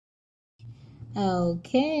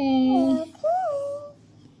Okay.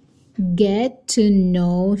 Get to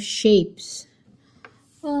know shapes.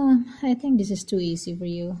 I think this is too easy for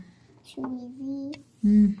you. Too easy.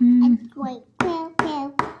 Mm-hmm. I just like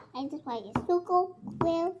square. I just like a circle,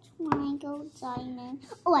 square, triangle, diamond.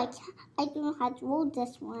 Oh, I don't know how to roll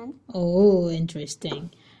this one. Oh,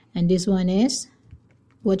 interesting. And this one is?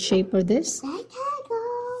 What shape are this?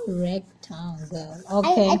 Rectangle. Rectangle.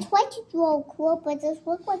 Okay. I tried to draw a curve, but this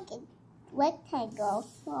looks like a rectangle.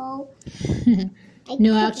 So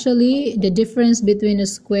No, actually, the difference between a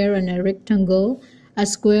square and a rectangle, a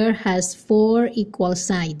square has 4 equal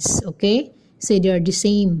sides, okay? So they are the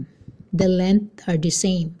same. The length are the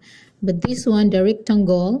same. But this one, the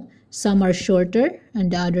rectangle, some are shorter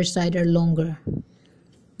and the other side are longer.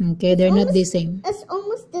 Okay, they're not the same. It's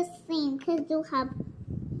almost the same because you have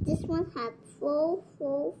this one have four.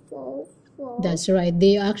 That's right.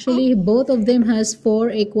 They actually, both of them has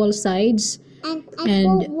 4 equal sides. And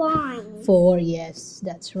 4 lines. 4, yes,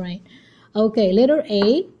 that's right. Okay, letter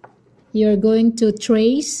A. You're going to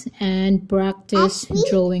trace and practice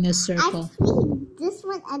drawing a circle. Actually, this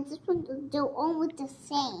one and this one, they're almost the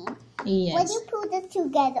same. Yes. When you put it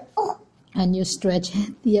together, and you stretch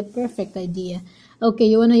it. Yeah, perfect idea. Okay,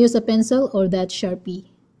 you want to use a pencil or that Sharpie?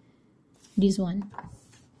 This one.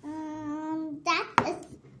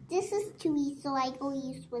 This is too easy, so I go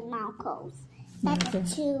use with Marcos. That's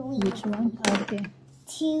too easy. Which one? Okay.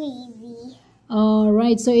 Too easy. All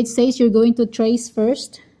right, so it says you're going to trace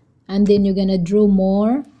first, and then you're gonna draw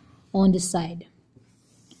more on the side.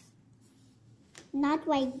 Not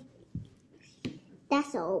like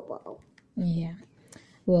that's an oval. Yeah.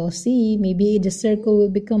 We'll see. Maybe the circle will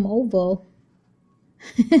become oval.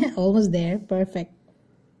 Almost there. Perfect.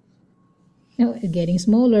 Oh, it's getting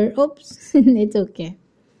smaller. Oops. It's okay.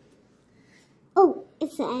 Oh,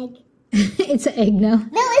 it's an egg. It's an egg now.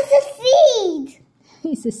 No, it's a seed.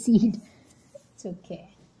 It's a seed. It's okay.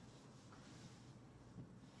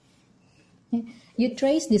 You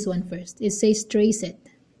trace this one first. It says trace it.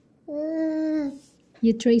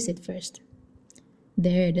 You trace it first.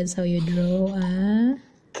 There, that's how you draw a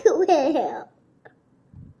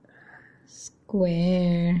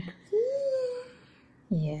square.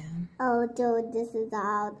 Yeah. Oh, dude, this is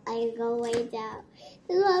out. I go way down.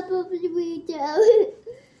 I'm probably way down.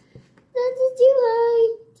 This is too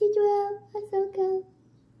high to draw. That's okay.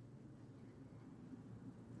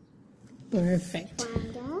 Perfect.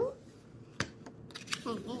 Triangle.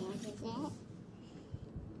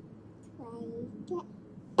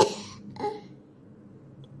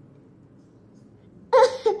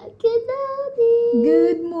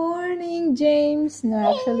 Good morning, James. No,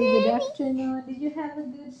 actually, good afternoon. Did you have a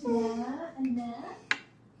good nap?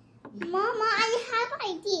 Mama, I have an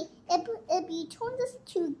idea. If you turn this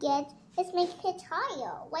to get, it's make it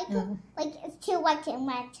higher. Like it's too like a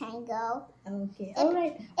rectangle. Okay, all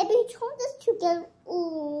right. If you turn this to get,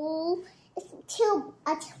 it's too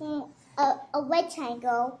a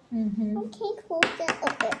rectangle. Okay, close it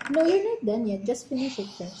a bit. No, you're not done yet. Just finish it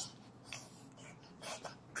first.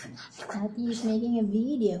 Tati is making a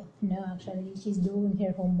video. No, actually, she's doing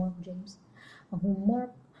her homework, James.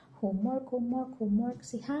 Homework.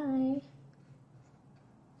 Say hi.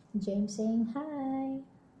 James saying hi.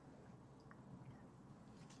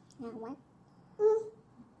 Now what?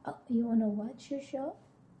 Oh, you wanna watch your show?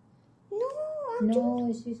 No,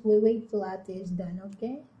 it's just we wait till Ate is done,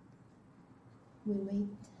 okay? We wait.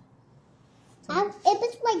 If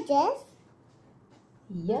it's like this,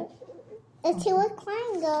 Yep. it's still a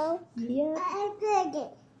triangle. Yeah. I did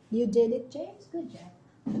it. You did it, James. Good job.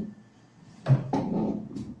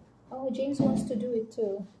 Oh, James wants to do it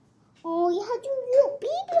too. Oh, you have to do your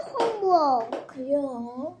baby homework.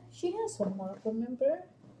 Yeah, she has homework, remember?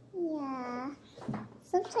 Yeah.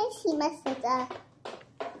 Sometimes she messes up.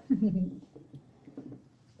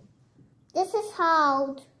 This is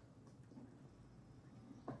hard.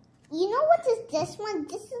 You know what is this one?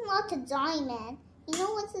 This is not a diamond. You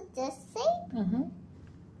know what is this shape?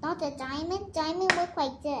 Not a diamond. Diamond look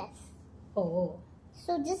like this. Oh.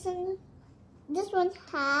 So this one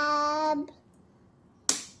have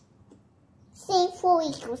same 4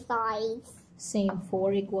 equal sides. Same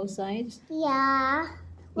 4 equal sides? Yeah.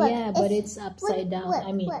 Look, yeah, but it's upside down.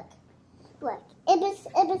 Look. If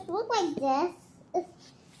it's look like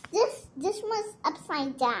this, this one's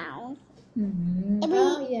upside down.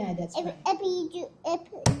 Oh yeah, that's right. If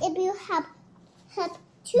you have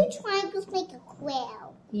 2 triangles make a square.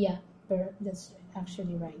 Yeah, that's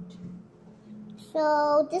actually right. So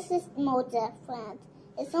this is more different.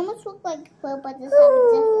 It's almost look like a square, but this have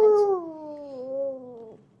a different.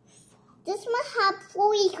 This one have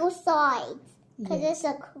 4 equal sides. Because it's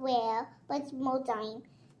a square, but it's more diamond.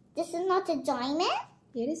 This is not a diamond?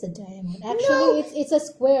 It is a diamond. Actually, it's a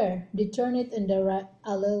square. They turn it in the right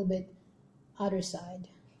a little bit other side.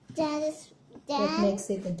 That makes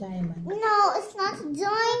it a diamond. No, it's not a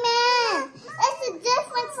diamond. It's a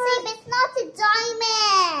different shape. It's not a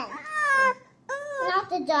diamond.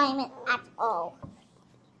 Not a diamond at all.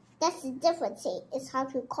 That's a different shape. It's how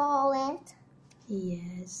to call it.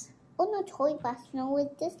 Yes. Oh no, toy bus. No,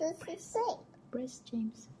 this is the shape. Press,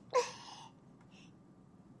 James.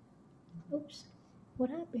 Oops. What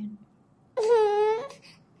happened? Oh,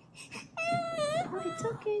 it's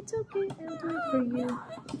okay. It's okay. I'll do it for you.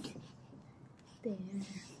 There.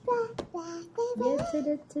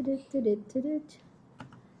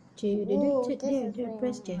 There.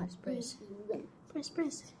 Press, James. Press.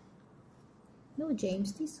 No,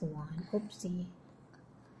 James. This one. Oopsie.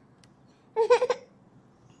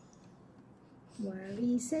 Where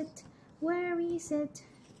is it?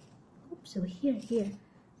 Oops. So here.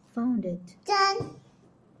 Found it. Done.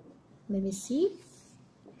 Let me see.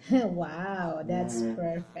 Wow, that's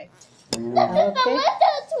perfect. This is the window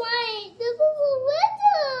twine. This is the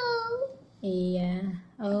window. Yeah.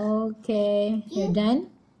 Okay. You're done?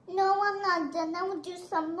 No, I'm not done. I will do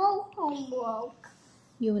some more homework.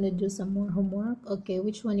 You want to do some more homework? Okay,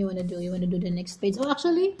 which one you want to do? You want to do the next page? Oh,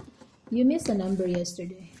 actually, you missed a number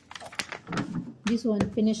yesterday. This one.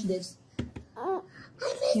 Finish this. I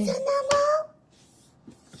missed a number?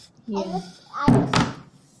 Yeah.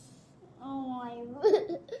 Oh my.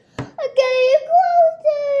 Can you close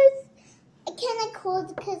this? Can I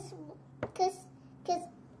close because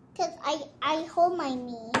I hold my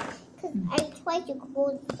knee. Because I try to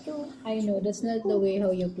close too. I know, that's not the way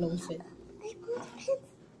how you close it. I close it.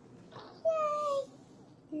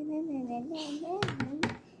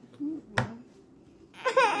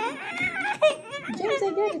 James, I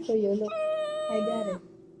got it for you. Look, I got it.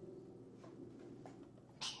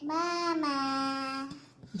 Mama.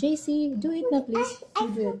 Jaicee, do it now, please. I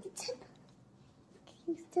You do it. the tip.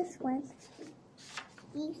 Use this one.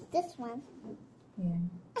 Yeah.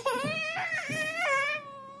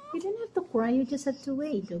 You don't have to cry. You just have to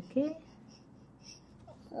wait, okay?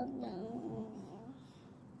 Oh no.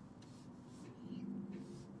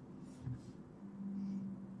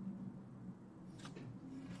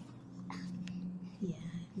 Yeah,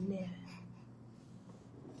 there.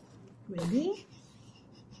 Ready?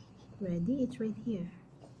 It's right here.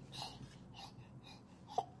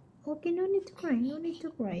 Okay, no need to cry.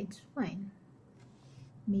 It's fine.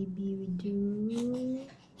 Maybe we do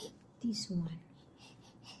this one.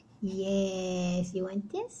 Yes, you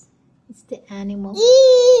want this? It's the animal.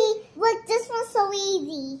 Look, this one's so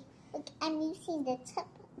easy. Look, I'm using the tip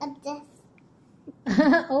of this.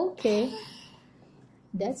 Okay.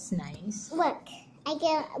 That's nice. Look,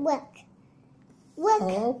 look.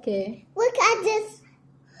 Oh, okay. Look at this.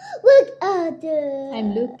 Look at this.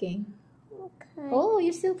 I'm looking. Okay. Oh,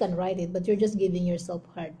 you still can write it, but you're just giving yourself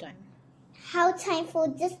a hard time. How time for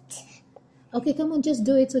this? Okay, come on, just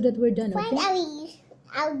do it so that we're done, okay?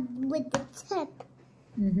 Out with the tip.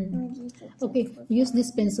 Okay, use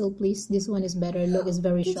this pencil, please. This one is better. Look, it's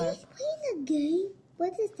very Did sharp. you play the game?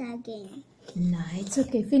 What is that game? Nah, it's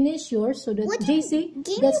okay. Finish yours so that... What Jaicee,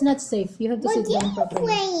 game that's not safe. You have to sit down What properly.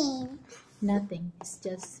 playing? Nothing. It's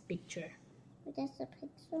just picture. That's a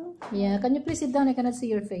picture. Yeah, can you please sit down? I cannot see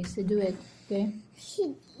your face. So do it, okay?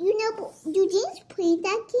 You know, do James play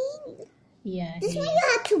that game? Yeah. This one you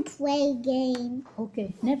have to play game.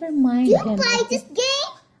 Okay, never mind Do you him. play Okay. this game?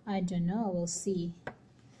 I don't know. We'll see.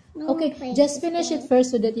 No Okay, one plays just this finish game. it first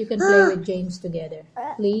so that you can play with James together.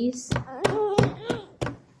 Please.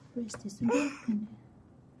 Where's this one?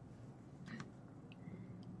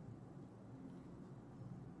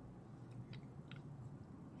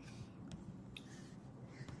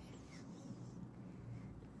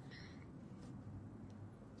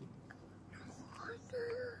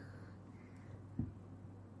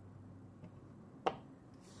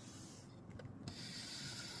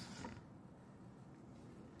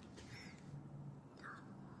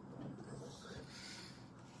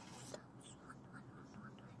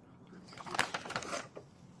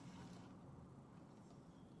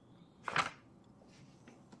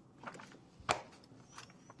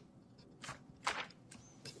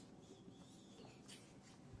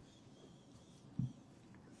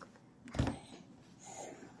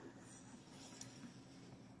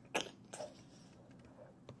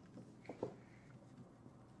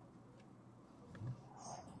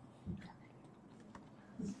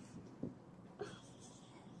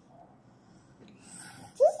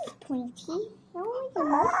 This is pointy. No, the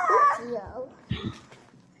most video.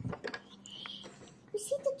 You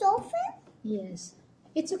see the dolphin? Yes.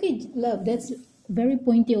 It's okay, love. That's very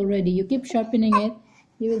pointy already. You keep sharpening it,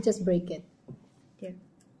 you will just break it. Here.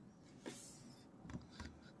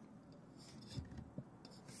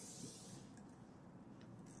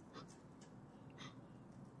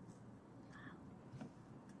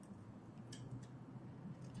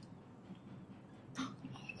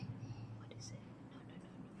 What is it?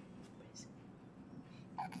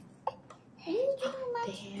 No. You do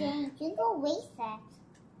much, James. You go waste that.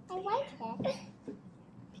 I like it.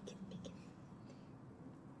 Pick it. Like that.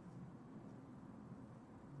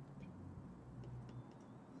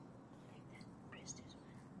 Press this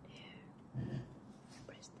one. There.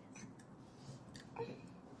 Press this.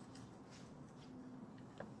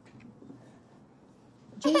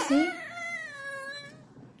 Jaicee?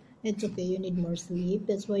 It's okay, you need more sleep.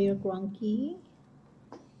 That's why you're cranky.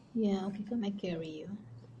 Yeah, okay, come, I carry you.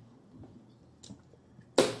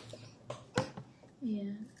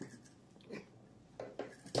 Yeah.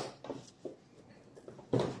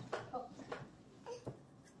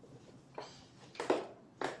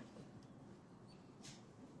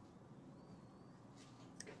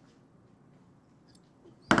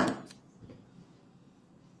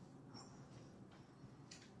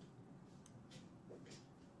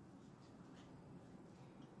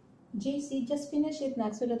 JC, just finish it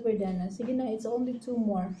now so that we're done. Sige na, it's only 2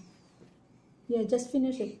 more. Yeah, just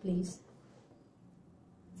finish it, please.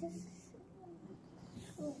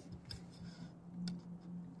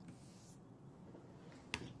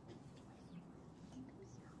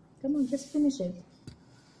 Come on, just finish it.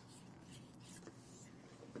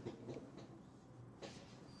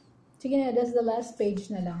 Sige na, that's the last page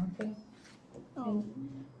na lang, okay? Oh.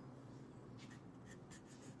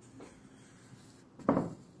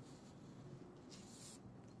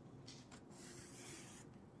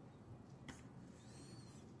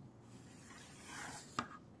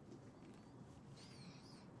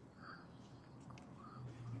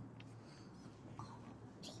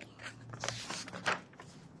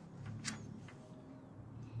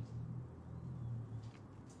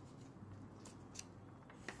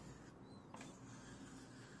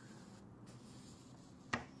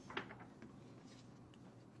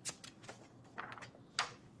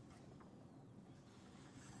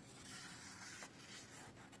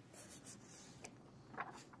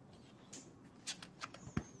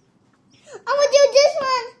 I'm gonna do this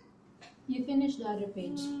one. You finish the other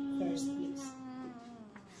page first, please.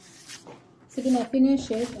 Sige na, finish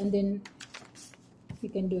it and then you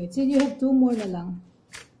can do it. So you have 2 more na lang.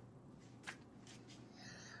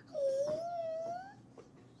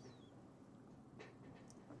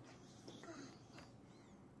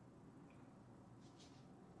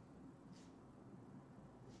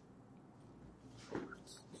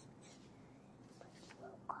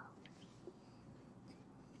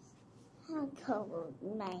 I'll cover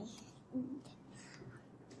my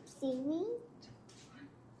seaweed.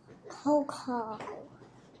 Cocoa.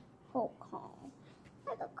 I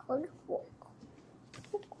got cold walk.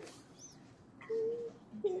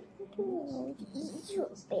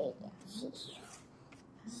 She's big.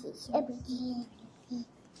 She's everything.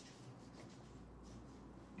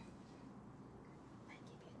 I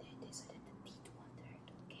give you this so that the teeth won't hurt,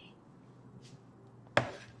 okay?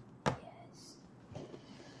 Yes.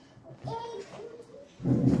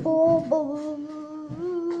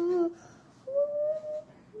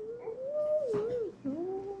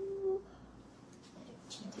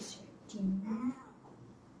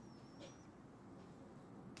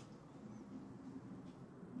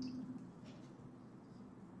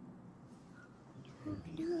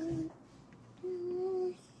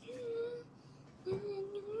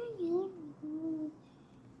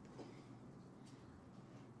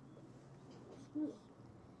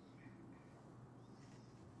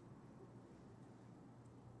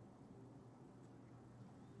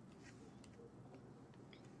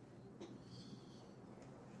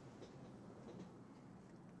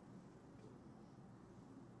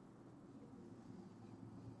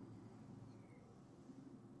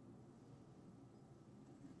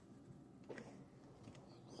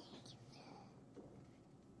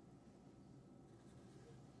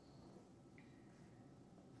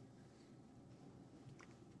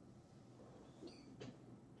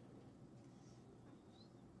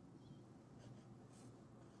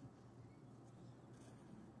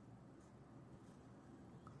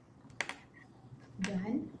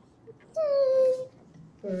 Done?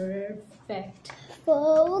 Perfect.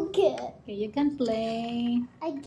 Okay. Okay, you can play.